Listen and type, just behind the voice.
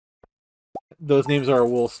those names are a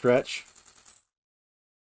wool stretch.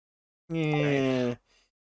 Yeah.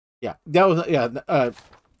 Yeah. That was, yeah. I'm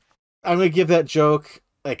going to give that joke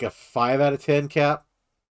like a 5 out of 10 cap.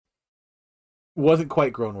 Wasn't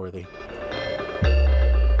quite Groan-Worthy.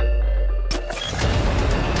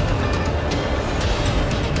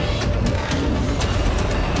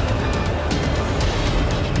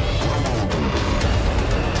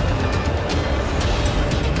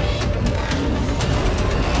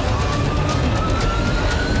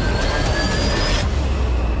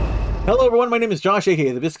 Hello everyone, my name is Josh,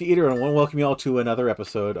 aka the Biscuit Eater, and I want to welcome you all to another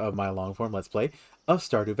episode of my long-form Let's Play of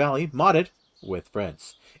Stardew Valley, modded with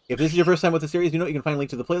friends. If this is your first time with the series, you know you can find a link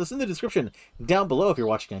to the playlist in the description down below if you're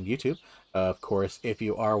watching on YouTube. Of course, if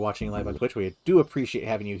you are watching live on Twitch, we do appreciate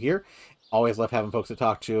having you here. Always love having folks to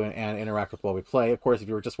talk to and interact with while we play. Of course, if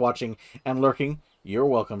you were just watching and lurking, you're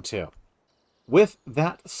welcome too. With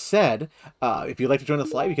that said, if you'd like to join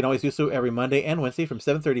us live, you can always do so every Monday and Wednesday from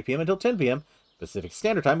 7:30 p.m. until 10 p.m. Pacific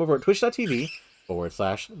Standard Time over at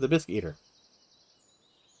twitch.tv/The Biscuit Eater.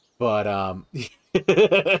 But,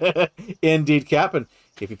 indeed, Cap, and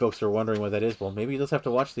if you folks are wondering what that is, well, maybe you just have to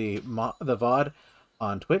watch the VOD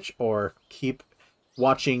on Twitch or keep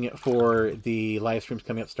watching for the live streams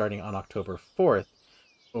coming up starting on October 4th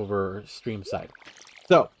over stream side.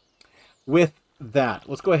 So, with that,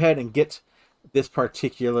 let's go ahead and get this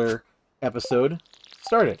particular episode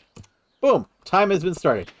started. Boom! Time has been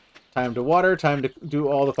started. Time to water, time to do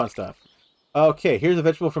all the fun stuff. Okay, here's a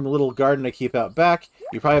vegetable from a little garden I keep out back.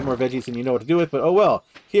 You probably have more veggies than you know what to do with, but oh well.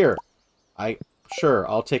 Here. Sure,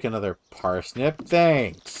 I'll take another parsnip.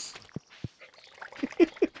 Thanks.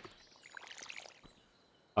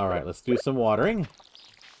 Alright, let's do some watering.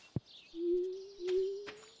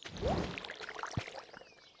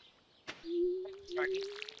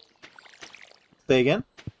 Say again?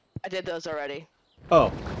 I did those already. Oh.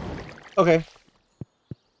 Okay.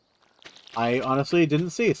 I honestly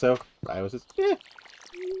didn't see, so I was just, eh.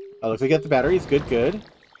 Oh, looks like you got the batteries. Good, good.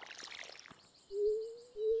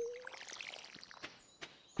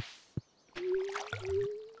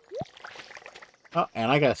 Oh, and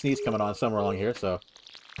I got a sneeze coming on somewhere along here, so.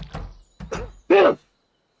 Sneeze!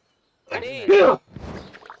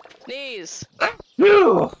 Sneeze!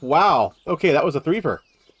 Wow. Okay, that was a threefer.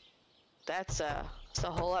 That's a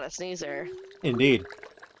whole lot of sneezer. Indeed.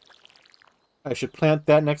 I should plant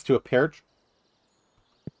that next to a pear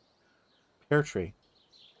tree.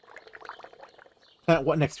 Plant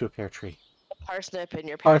what next to a pear tree? A parsnip in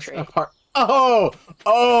your pear tree. Oh!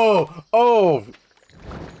 Oh! Oh!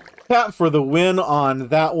 Tap for the win on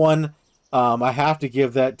that one. I have to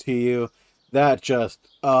give that to you. That just...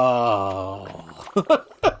 Oh. Like,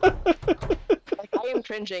 I am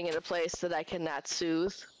cringing in a place that I cannot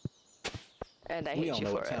soothe. And I hate you for it. We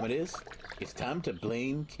all know what time it is. It's time to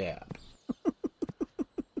blame Cap.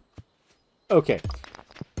 Okay,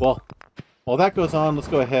 well, while that goes on, let's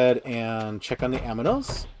go ahead and check on the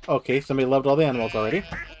aminos. Okay, somebody loved all the animals already.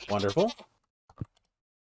 Wonderful.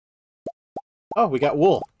 Oh, we got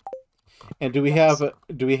wool. And do we have a,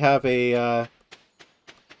 I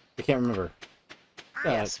can't remember.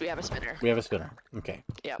 Yes, we have a spinner. We have a spinner. Okay.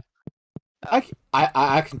 Yep.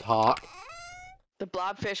 I can talk. The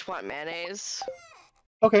blobfish want mayonnaise.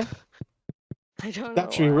 Okay. I don't know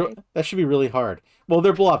why. That should be really hard. Well,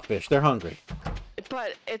 they're blobfish. They're hungry.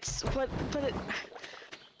 But it's but it.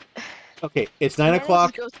 Okay, it's 9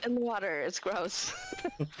 o'clock. Goes in the water. It's gross.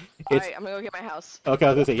 Alright, I'm gonna go get my house. Okay, I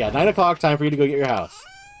was gonna say, yeah, 9 o'clock. Time for you to go get your house.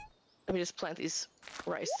 Let me just plant these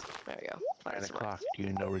rice. There we go. 9 o'clock. Do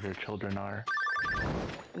you know where your children are?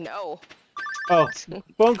 No. Oh,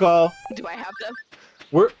 phone call. Do I have them?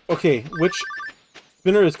 Okay. Which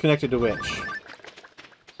spinner is connected to which?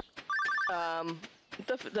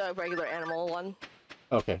 The regular animal one.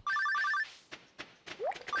 Okay.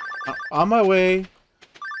 On my way.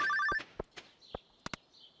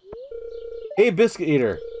 Hey, Biscuit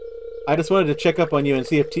Eater. I just wanted to check up on you and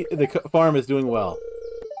see if the farm is doing well.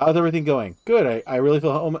 How's everything going? Good. I really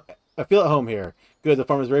feel home. I feel at home here. Good. The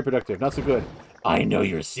farm is very productive. Not so good. I know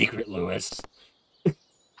your secret, Lewis. Do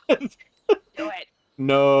it.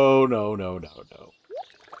 No.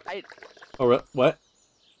 Oh, what?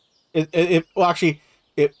 Well, actually,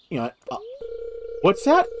 what's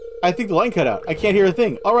that? I think the line cut out. I can't hear a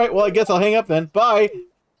thing. All right, well, I guess I'll hang up then. Bye.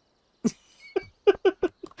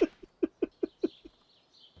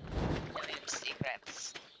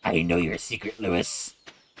 Secrets. I know your secret, Lewis.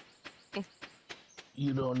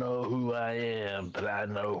 You don't know who I am, but I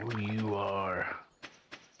know who you are.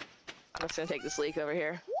 I'm just gonna take this leak over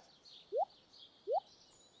here.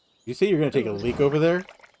 You say you're gonna take a leak over there?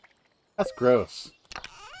 That's gross.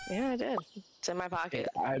 Yeah, I did. It's in my pocket.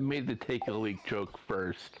 I made the take a leak joke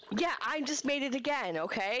first. Yeah, I just made it again,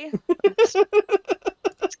 okay?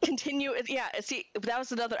 Let's continue. Yeah, see, that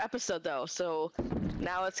was another episode, though, so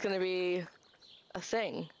now it's gonna be a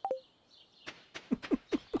thing.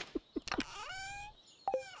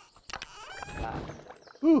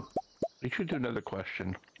 Ooh. We should do another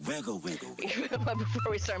question. Wiggle, wiggle,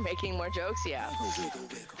 Before we start making more jokes, yeah. wiggle,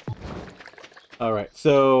 wiggle. All right.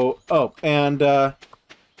 So, and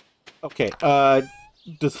okay.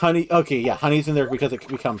 Does honey? Okay, yeah, honey's in there because it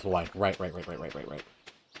becomes wine. Right.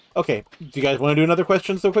 Okay. Do you guys want to do another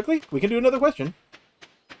question so quickly? We can do another question.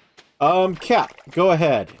 Cap, go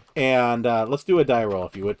ahead and let's do a die roll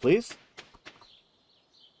if you would, please.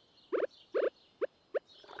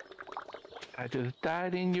 I just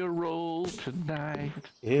died in your role tonight.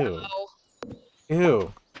 Ew. Oh,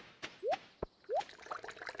 Ew.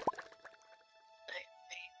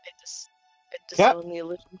 I Cap. disown the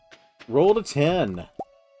illusion. Rolled a 10.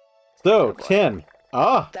 So, 10.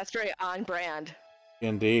 Ah, That's very on brand.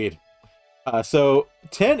 indeed. So,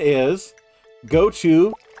 10 is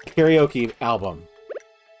go-to karaoke album.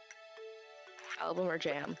 Album or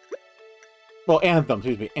jam? Well, anthem,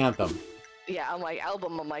 excuse me, anthem. Yeah, I'm like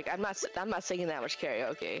album. I'm like I'm not singing that much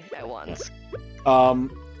karaoke at once.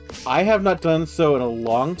 I have not done so in a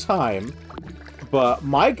long time, but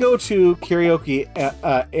my go-to karaoke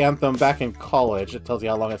anthem back in college, it tells you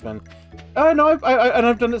how long it's been. No,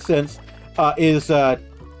 I've done it since, is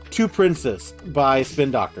Two Princes by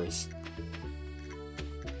Spin Doctors.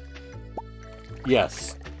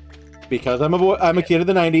 Yes. Because I'm a kid of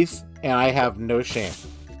the 90s, and I have no shame.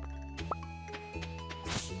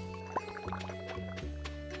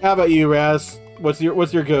 How about you, Raz? What's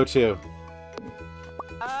your go-to?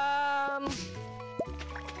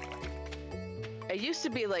 It used to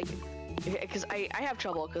be like, because I have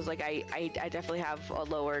trouble because like I definitely have a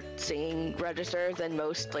lower singing register than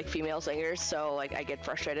most like female singers, so like I get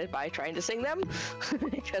frustrated by trying to sing them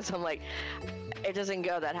because I'm like, it doesn't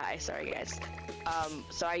go that high. Sorry guys.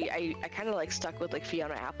 So I kind of like stuck with like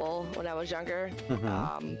Fiona Apple when I was younger.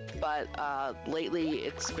 Mm-hmm. But lately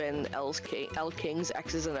it's been Elle King's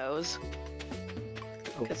X's and O's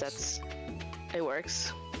because it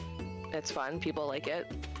works. It's fun. People like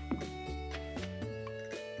it.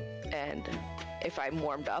 And if I'm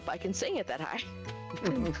warmed up, I can sing it that high.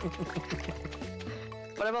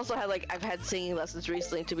 But I've also had singing lessons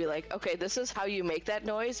recently to be like, okay, this is how you make that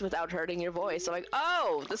noise without hurting your voice. I'm like,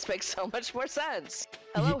 oh, this makes so much more sense.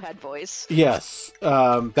 Hello, head voice. Yes,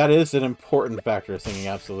 that is an important factor of singing,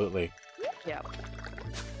 absolutely. Yeah.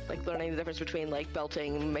 Like learning the difference between like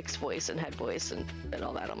belting, mixed voice, and head voice, and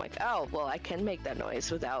all that. I'm like, oh, well, I can make that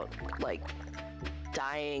noise without like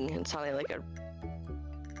dying and sounding like a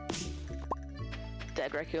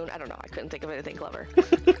dead raccoon. I don't know. I couldn't think of anything clever.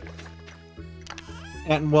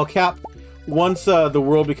 And well, Cap, once the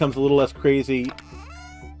world becomes a little less crazy,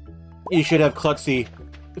 you should have Klutzy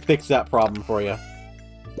fix that problem for you.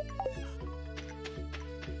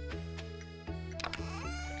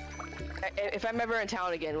 If I'm ever in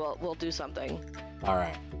town again, we'll do something. All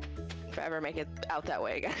right. If I ever make it out that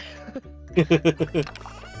way again.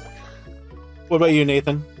 What about you,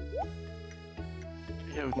 Nathan?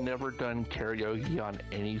 I've never done karaoke on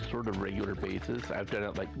any sort of regular basis. I've done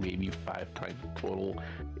it like maybe 5 times total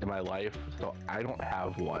in my life, so I don't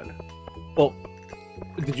have one. Well,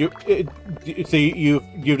 did you? So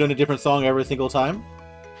you've done a different song every single time?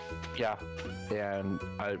 Yeah, and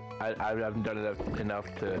I haven't done it enough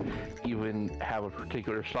to even have a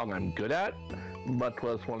particular song I'm good at, much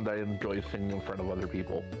less one that I enjoy singing in front of other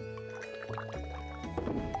people.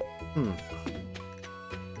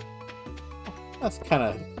 That's kind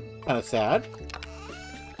of sad.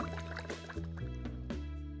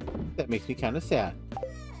 That makes me kind of sad.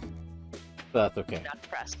 But that's okay. Not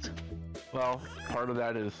depressed. Well, part of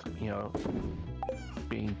that is,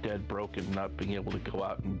 being dead broke and not being able to go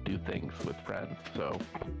out and do things with friends. So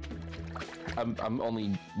I'm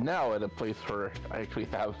only now at a place where I actually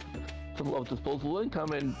have some level of disposable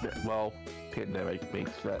income, and well, pandemic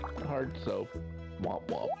makes that hard. So womp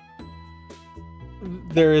womp.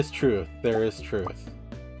 There is truth. There is truth.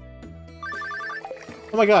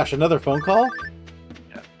 Oh my gosh, another phone call?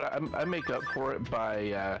 Yeah, I make up for it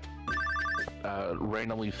by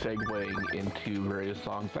randomly segueing into various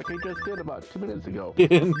songs like I just did about 2 minutes ago.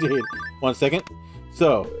 Indeed. 1 second.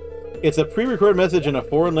 So, it's a pre-recorded message in a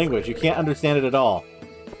foreign language. You can't understand it at all.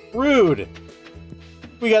 Rude!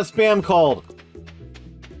 We got spam called.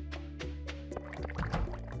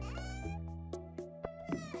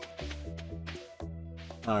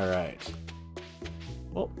 Alright.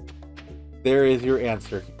 Well, there is your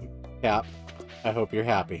answer, Cap. I hope you're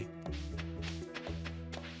happy.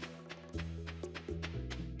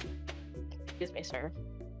 Excuse me, sir.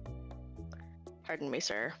 Pardon me,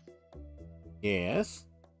 sir. Yes.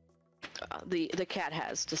 The cat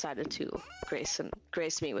has decided to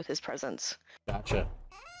grace me with his presence. Gotcha.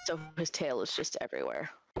 So his tail is just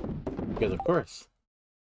everywhere. Because of course.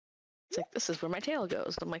 It's like, this is where my tail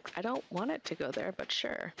goes. I'm like, I don't want it to go there, but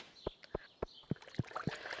sure.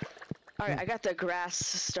 Alright, I got the grass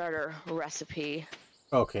starter recipe.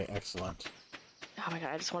 Okay, excellent. Oh my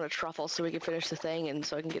god, I just want a truffle so we can finish the thing and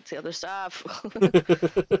so I can get to the other stuff.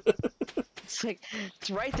 It's like,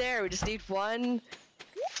 it's right there. We just need one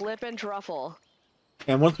flippin' truffle.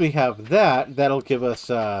 And once we have that, that'll give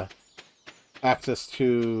us access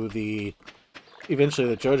to eventually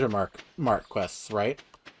the Joja Mart quests, right?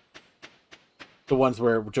 The ones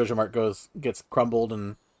where Joja Mart gets crumbled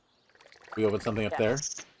and we open something up there.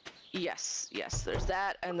 Yes, there's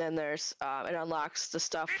that, and then there's it unlocks the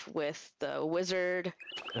stuff with the wizard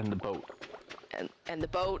And the boat. and the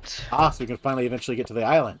boat. Ah, so we can finally eventually get to the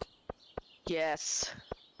island. Yes,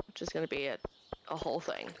 which is gonna be a whole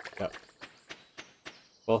thing. Yep.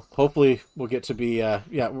 Well, hopefully we'll get to be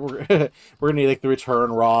yeah, we're gonna need like the return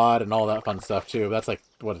rod and all that fun stuff too. That's like,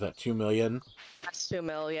 what is that, 2 million? That's 2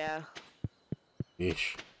 mil, yeah.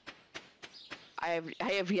 Yeesh. I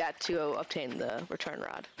have yet to obtain the return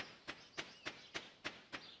rod.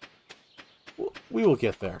 We will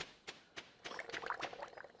get there.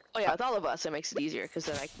 Oh yeah, with all of us, it makes it easier because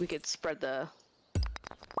then we could spread the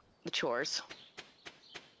chores.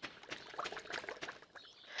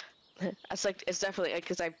 It's definitely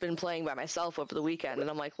because I've been playing by myself over the weekend, and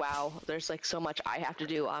I'm like, wow, there's like so much I have to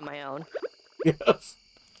do on my own. Yes.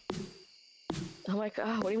 I'm like,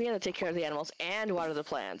 oh, what do you mean I have to take care of the animals and water the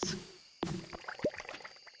plants?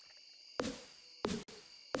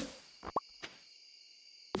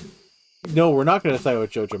 No, we're not going to side with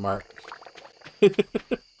Joja Mart.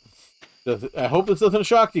 I hope this doesn't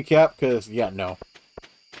shock you, Cap, because, yeah, no.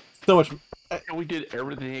 So much... We did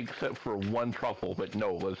everything except for one truffle, but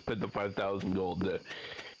no, let's spend the 5,000 gold to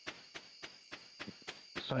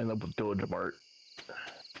sign up with Joja Mart.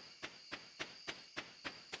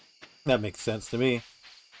 That makes sense to me.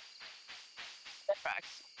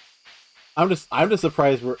 Facts. I'm just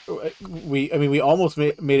surprised we almost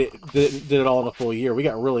made it did it all in a full year. We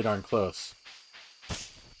got really darn close.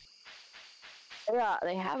 Yeah,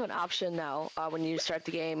 they have an option now when you start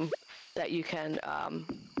the game that you can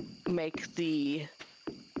make the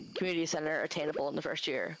community center attainable in the first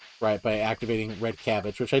year. Right, by activating red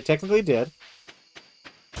cabbage, which I technically did.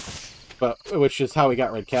 But which is how we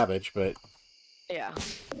got red cabbage, but yeah.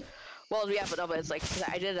 Well, yeah, but no, but it's like 'cause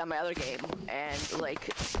I did it on my other game, and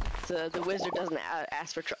like the wizard doesn't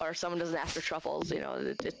ask for or someone doesn't ask for truffles. You know,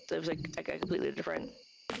 it was like a completely different.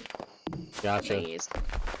 Gotcha. Thingies.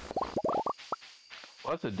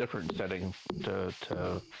 Well, that's a different setting to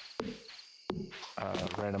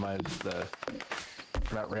randomize the,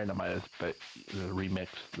 not randomize, but remix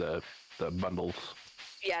the bundles.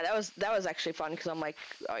 Yeah, that was actually fun because I'm like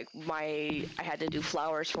I had to do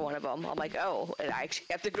flowers for one of them. I'm like, oh, and I actually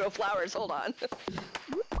have to grow flowers. Hold on.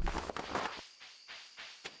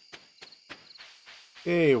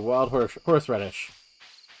 Hey, wild horseradish.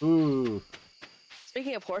 Ooh.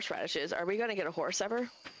 Speaking of horseradishes, are we gonna get a horse ever?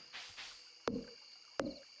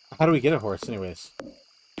 How do we get a horse, anyways?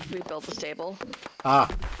 We build the stable. Ah.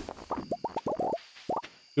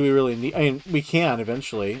 Do we really need? I mean, we can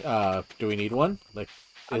eventually. Do we need one? Like.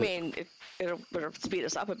 I mean, it'll speed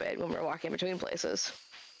us up a bit when we're walking between places.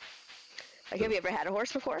 Like, have you ever had a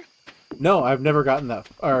horse before? No, I've never gotten that.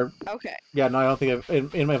 Or Okay. yeah, no, I don't think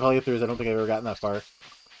I've in my playthroughs. I don't think I've ever gotten that far.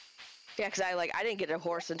 Yeah, because I didn't get a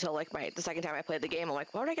horse until like the second time I played the game. I'm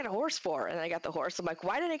like, what did I get a horse for? And I got the horse. I'm like,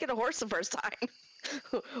 why didn't I get a horse the first time?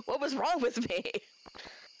 What was wrong with me?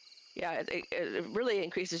 Yeah, it really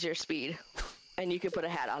increases your speed, and you can put a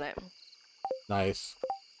hat on it. Nice.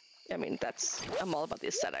 I mean, I'm all about the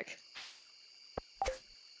aesthetic.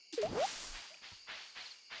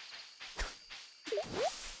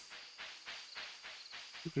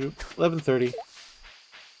 11:30.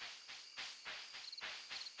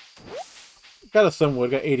 Got us some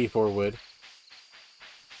wood. Got 84 wood.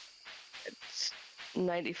 It's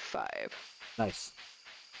 95. Nice.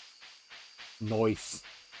 Nice.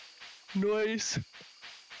 Nice.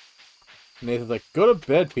 Nathan's like, go to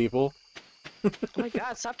bed, people. Oh my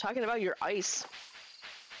god, stop talking about your ice.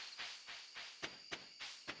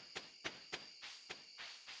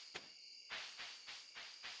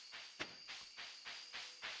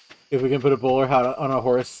 If we can put a bowler hat on a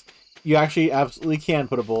horse, you actually absolutely can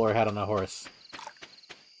put a bowler hat on a horse.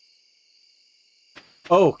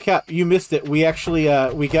 Oh, Cap, you missed it. We actually,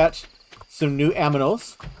 we got some new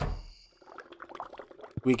aminos.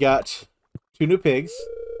 We got 2 new pigs.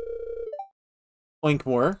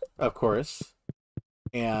 Oinkmore, of course.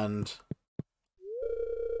 And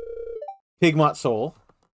Pigmot Soul.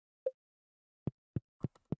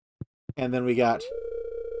 And then we got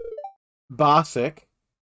Bosick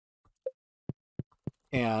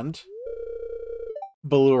and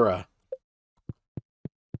Ballura.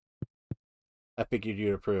 I figured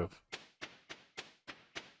you'd approve.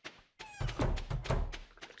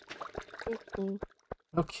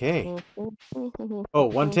 Okay. Oh,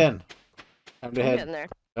 110. Time to I'm head. getting there.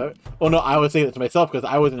 Well, no, I was saying it to myself because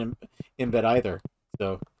I wasn't in bed either.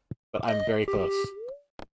 So, but I'm very close.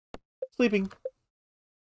 Sleeping.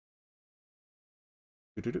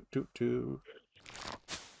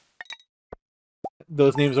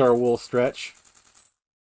 Those names are a wool stretch.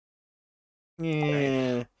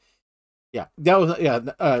 Yeah. Yeah. That was, yeah.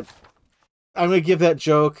 I'm going to give that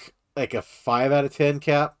joke like a 5 out of 10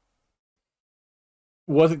 cap.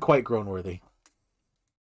 Wasn't quite Groan-Worthy.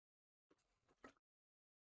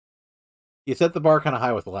 You set the bar kind of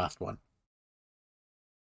high with the last one.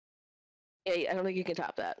 Yeah, I don't think you can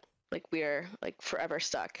top that. Like, we're like forever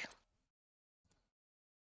stuck.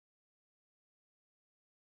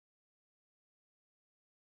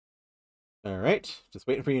 All right. Just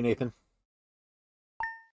waiting for you, Nathan.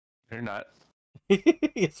 You're not.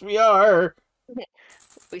 Yes, we are.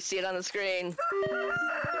 We see it on the screen.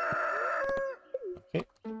 Okay.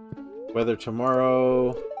 Weather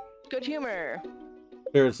tomorrow. Good humor.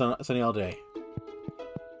 Clear and sunny all day.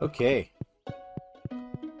 Okay.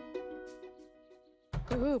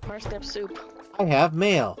 Ooh, parsnip soup. I have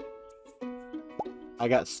mail. I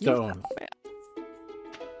got stones.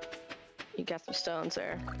 You got some stones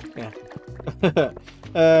there. Yeah.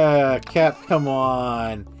 Cap, come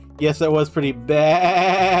on. Yes, that was pretty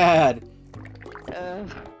bad.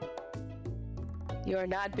 You are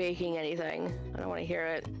not baking anything. I don't want to hear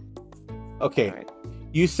it. Okay. All right.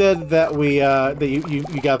 You said that we that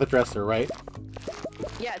you got the dresser, right?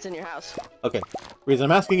 Yeah, it's in your house. Okay. The reason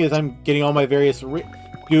I'm asking is I'm getting all my various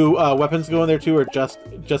do weapons go in there too, or just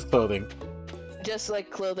clothing? Just like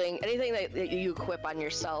clothing, anything that you equip on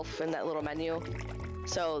yourself in that little menu.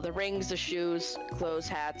 So the rings, the shoes, clothes,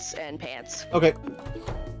 hats, and pants. Okay.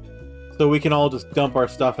 So we can all just dump our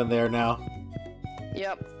stuff in there now.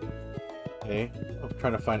 Yep. Okay. I'm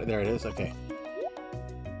trying to find it. There it is. Okay.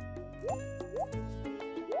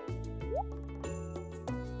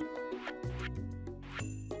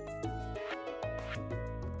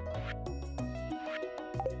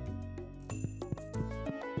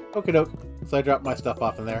 Okie doke. So I dropped my stuff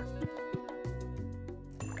off in there.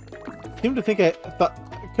 Seemed to think I thought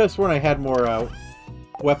I could have sworn I had more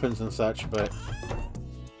weapons and such, but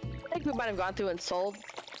I think we might have gone through and sold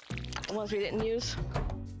the ones we didn't use.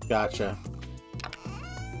 gotcha.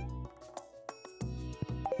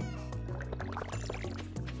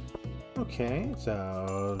 Okay,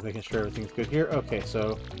 so making sure everything's good here. Okay,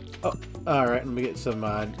 so all right, let me get some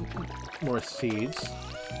more seeds.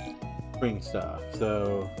 Spring stuff.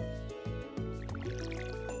 So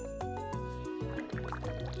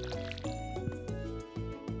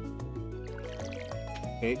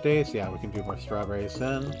 8 days. Yeah, we can do more strawberries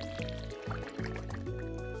then.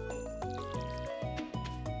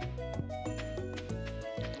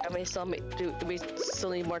 How many still do we still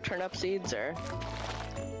need more turnip seeds or?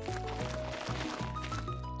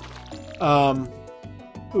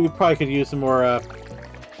 We probably could use some more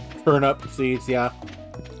turnip seeds. Yeah.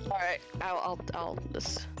 All right, I'll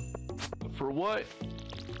this. For what?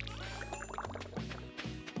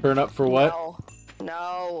 Turnip for what? No.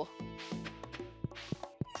 No.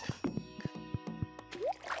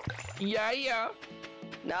 Yeah.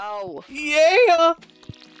 No. Yeah.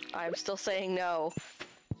 I'm still saying no.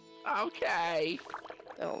 Okay.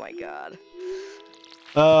 Oh my god.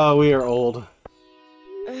 Oh, we are old.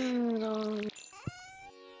 No.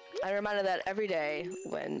 I reminded that every day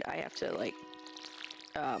when I have to like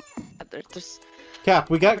there's Cap,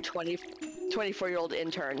 we a got 24-year-old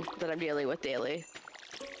intern that I'm dealing with daily.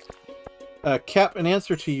 Cap. In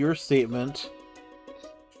answer to your statement,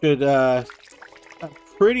 should I'm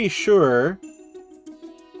pretty sure.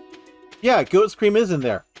 Yeah, goat's cream is in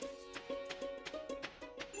there.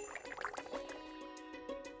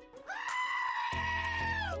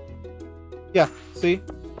 Yeah, see?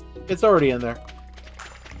 It's already in there.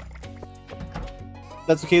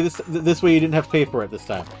 That's okay, this way you didn't have to pay for it this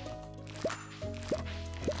time.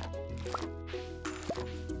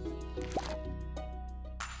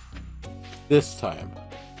 This time.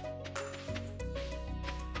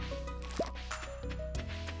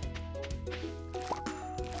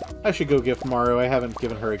 I should go gift Mario. I haven't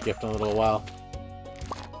given her a gift in a little while.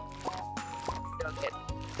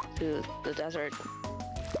 to the desert.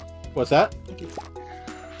 What's that?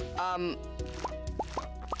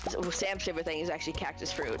 So Sam's favorite thing is actually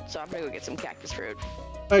cactus fruit, so I'm gonna go get some cactus fruit.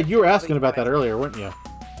 You were asking about that earlier, weren't you?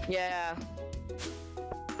 Yeah.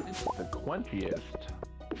 It's the quenchiest.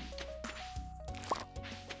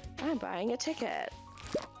 I'm buying a ticket.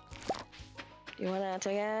 You want a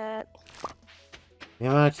ticket? You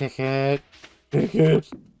want a ticket? Ticket!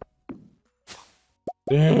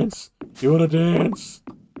 Dance! You want to dance?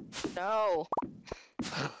 No.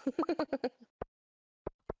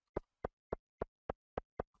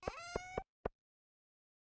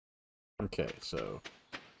 Okay, so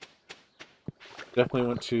definitely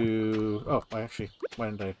went to. Oh, I actually, why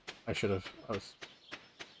didn't I should have.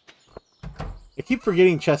 I keep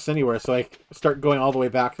forgetting chests anywhere, so I start going all the way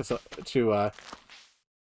back to Haven't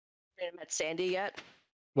met Sandy yet.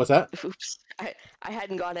 What's that? Oops. I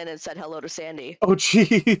hadn't gone in and said hello to Sandy. Oh,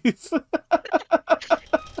 jeez.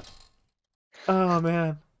 Oh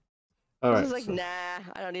man. All right. I was like, nah,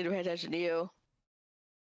 I don't need to pay attention to you.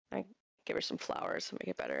 I give her some flowers to make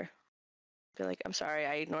it better. Be like, I'm sorry,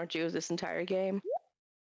 I ignored you this entire game.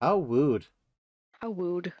 How wooed. How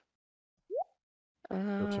wooed.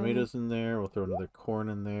 No tomatoes in there. We'll throw another corn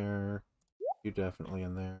in there. You definitely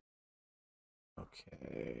in there.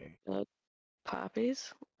 Okay.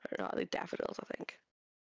 Poppies? Or no, like daffodils, I think.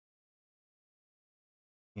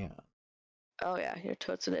 Yeah. Oh yeah, you're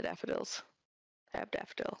totes into daffodils. I have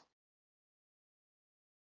daffodil.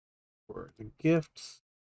 For the gifts.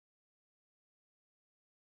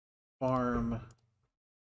 Farm.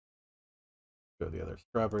 Go the other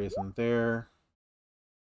strawberries in there.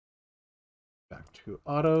 Back to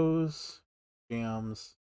autos.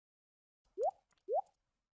 Jams.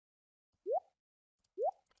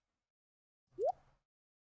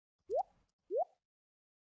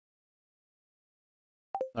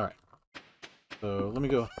 All right. So let me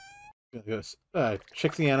go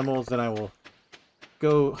check the animals, then I will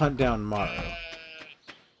go hunt down Maru.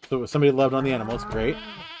 So somebody loved on the animals, great.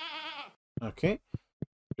 Okay.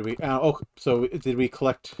 Did we? So did we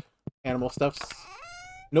collect animal stuffs?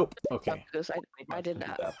 Nope. Okay. Because I did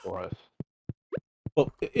not. That for us.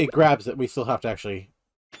 Well, it grabs it. We still have to actually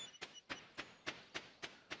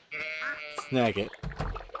snag it,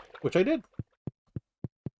 which I did.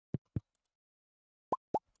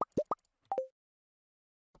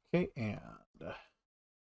 Okay, and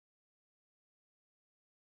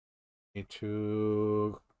need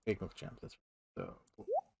to make milk gems. That's so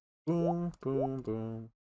boom, boom, boom,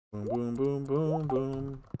 boom, boom, boom, boom,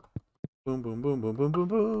 boom, boom, boom, boom, boom, boom, boom,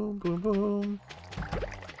 boom, boom, boom.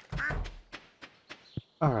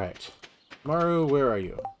 All right, Maru, where are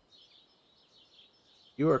you?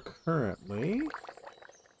 You are currently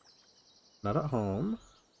not at home.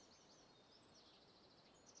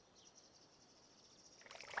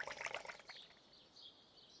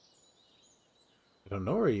 I don't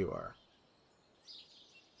know where you are.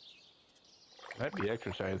 Might be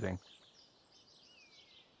exercising.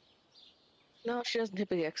 No, she doesn't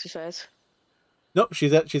typically exercise. Nope,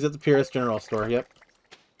 she's at the Pierce General Store. Yep.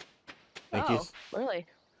 Thank you. Really?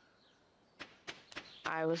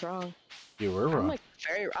 I was wrong. You were wrong.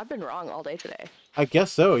 I've been wrong all day today. I guess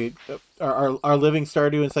so. Our living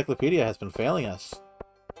Stardew Encyclopedia has been failing us.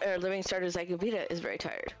 Our living Stardew Encyclopedia is very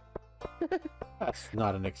tired. That's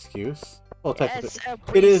not an excuse. Well, It's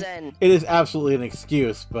technically, a reason. it is absolutely an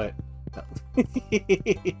excuse, but.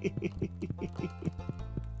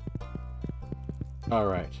 All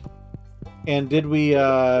right. And did we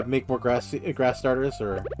make more grass starters,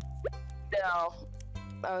 or? No,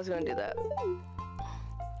 I was gonna do that.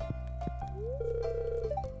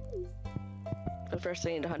 But first,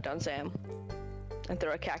 I need to hunt down Sam and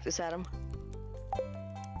throw a cactus at him.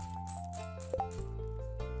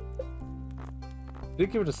 Did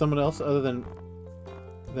it give it to someone else other than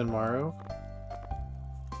Maru?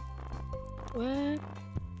 What?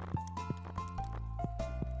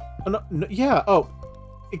 Oh, no, yeah. Oh,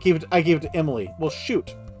 I gave it to Emily. Well,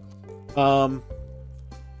 shoot.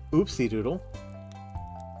 Oopsie doodle.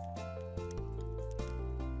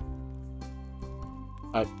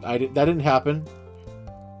 That didn't happen.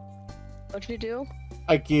 What'd you do?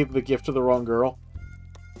 I gave the gift to the wrong girl.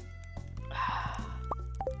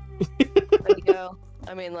 There you go.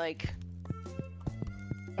 I mean, like.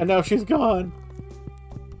 And now she's gone.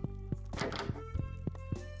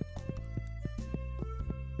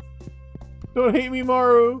 Don't hate me,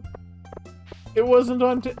 Maru. It wasn't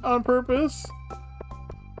on purpose.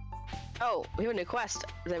 Oh, we have a new quest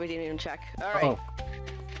that we didn't even check. All right. Oh.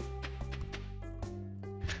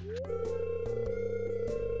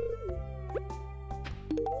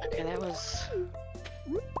 Okay, that was.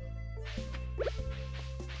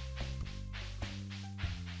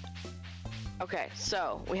 Okay,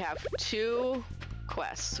 so we have 2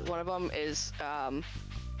 quests. One of them is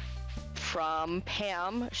from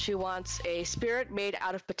Pam. She wants a spirit made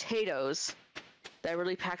out of potatoes that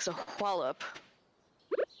really packs a wallop.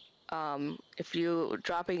 If you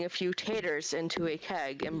dropping a few taters into a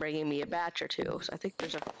keg and bringing me a batch or 2. So I think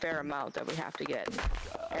there's a fair amount that we have to get,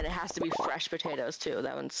 and it has to be fresh potatoes too.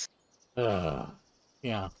 That one's.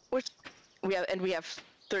 Yeah. Which we have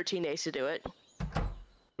 13 days to do it.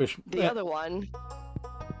 Which The other one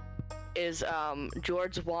is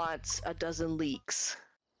George wants a dozen leeks,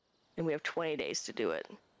 and we have 20 days to do it.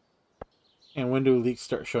 And when do leaks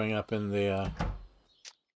start showing up in the?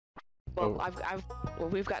 Well,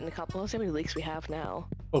 we've gotten a couple. Let's see how many leeks we have now.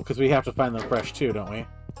 Well, because we have to find them fresh too, don't we?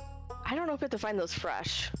 I don't know if we have to find those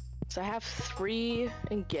fresh. So I have 3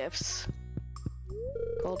 in gifts.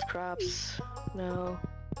 Gold crops, no.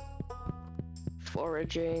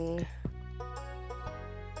 Foraging.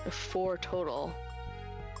 4 total.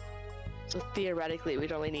 So theoretically,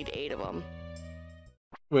 we'd only need 8 of them.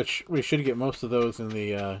 Which we should get most of those in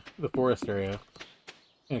the forest area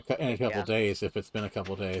in a couple days, if it's been a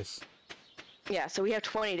couple days. Yeah, so we have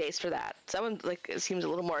 20 days for that. So that one it seems a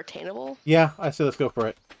little more attainable. Yeah, I say let's go for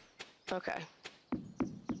it. Okay.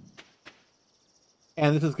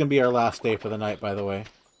 And this is going to be our last day for the night, by the way.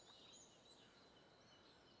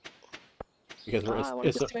 Because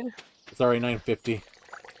it's already 9:50.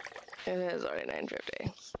 It is already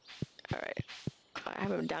 9:50. Alright. I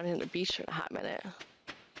haven't been down here in the beach for a hot minute.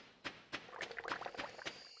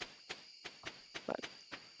 But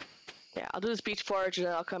yeah, I'll do this beach forage and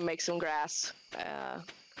then I'll come make some grass. Yeah,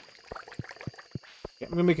 I'm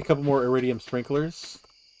gonna make a couple more iridium sprinklers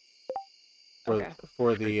for Okay.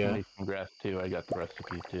 for I can the. make some grass too. I got the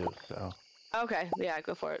recipe too. So. Okay, yeah,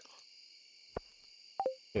 go for it.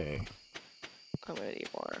 Okay. I'm gonna need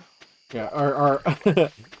more. Yeah,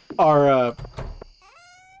 our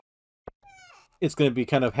it's gonna be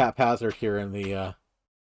kind of haphazard here in the.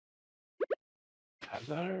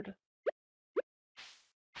 Hazard.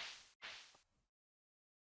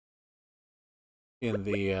 In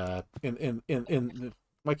the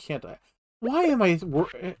why can't I? Why am I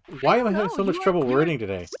having so much trouble wording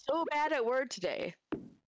today? So bad at word today.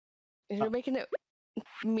 You're making it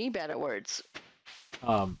me bad at words.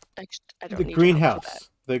 I don't the need greenhouse.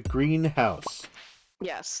 The greenhouse.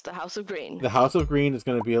 Yes, the House of Green. The House of Green is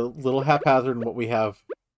going to be a little haphazard in what we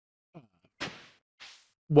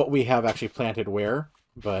have actually planted where,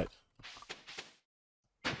 but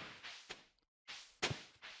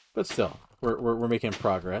still, we're making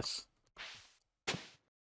progress.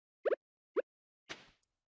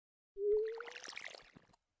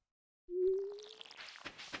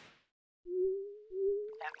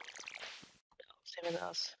 Saving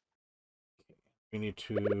those. We need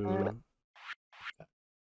to.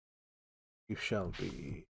 You shall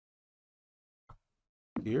be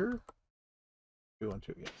here.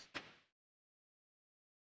 212, yes.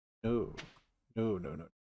 No.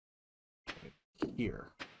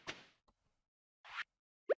 Here.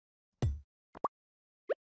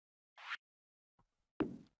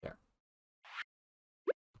 There.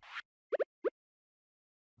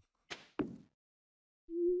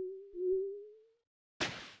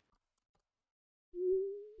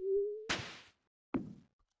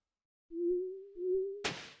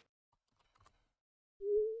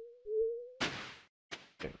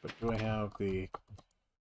 Okay, but do I have the...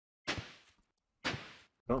 I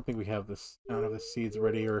don't think we have this... I don't have the seeds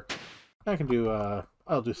ready, or... I can do,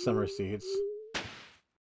 I'll do summer seeds.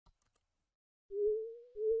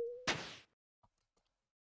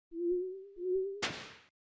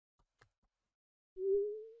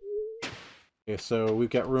 Okay, so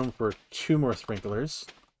we've got room for 2 more sprinklers.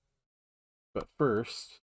 But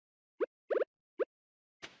first...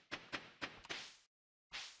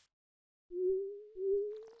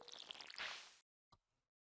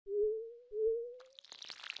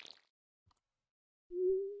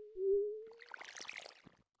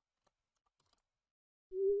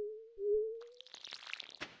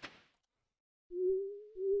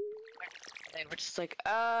 They were just like,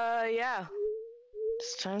 yeah.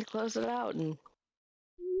 Just trying to close it out and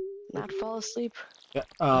not fall asleep. Yeah,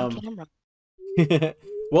 on camera.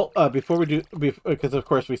 well, before we do, because of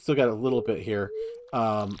course we still got a little bit here.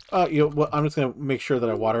 I'm just gonna make sure that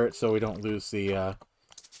I water it so we don't lose the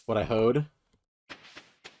what I hoed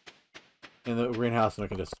in the greenhouse, and I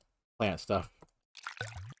can just plant stuff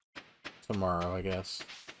tomorrow, I guess.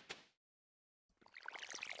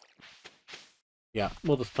 Yeah,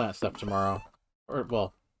 we'll just plant stuff tomorrow, or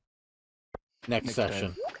well, next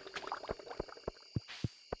session. Day.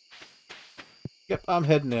 Yep, I'm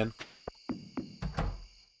heading in.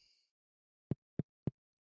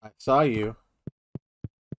 Saw you.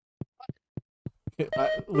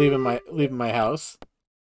 Leaving my house.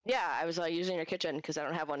 Yeah, I was using your kitchen because I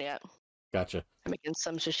don't have one yet. Gotcha. I'm making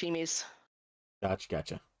some sashimis.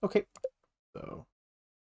 Gotcha. Okay. So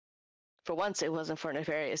For once, it wasn't for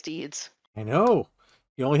nefarious deeds. I know.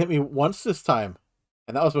 You only hit me once this time.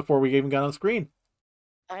 And that was before we even got on screen.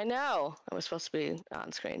 I know. I was supposed to be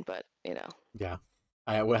on screen, but you know. Yeah.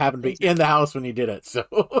 I happened to be in the house when you did it, so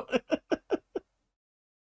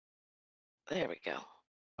There we go.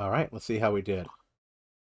 Alright, let's see how we did.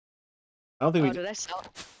 I don't think we did I sell?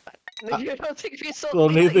 You don't think we sold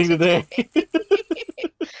sold anything today.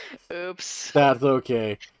 Oops. That's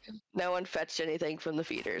okay. No one fetched anything from the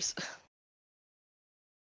feeders.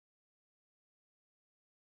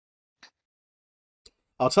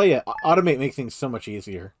 I'll tell you, automate makes things so much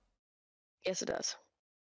easier. Yes, it does.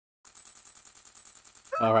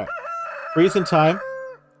 Alright. Freeze in time.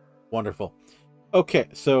 Wonderful. Okay,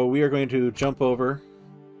 so we are going to jump over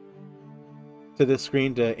to this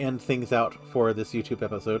screen to end things out for this YouTube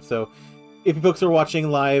episode. So if you folks are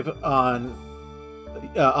watching live on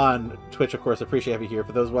Twitch, of course, appreciate having you here.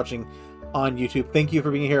 For those watching on YouTube, thank you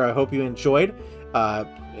for being here. I hope you enjoyed.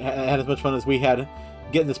 Had as much fun as we had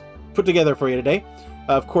getting this put together for you today.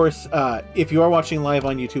 Of course, if you are watching live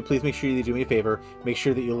on YouTube, please make sure you do me a favor. Make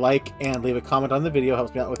sure that you like and leave a comment on the video.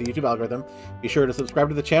 Helps me out with the YouTube algorithm. Be sure to subscribe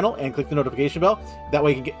to the channel and click the notification bell. That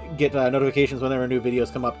way you can get notifications whenever new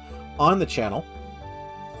videos come up on the channel.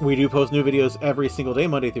 We do post new videos every single day,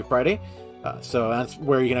 Monday through Friday. So that's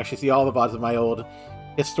where you can actually see all the VODs of my old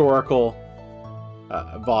historical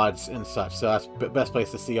VODs and such. So that's the best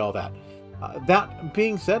place to see all that. That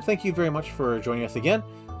being said, thank you very much for joining us again.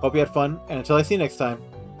 Hope you had fun, and until I see you next time,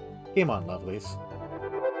 game on, lovelies.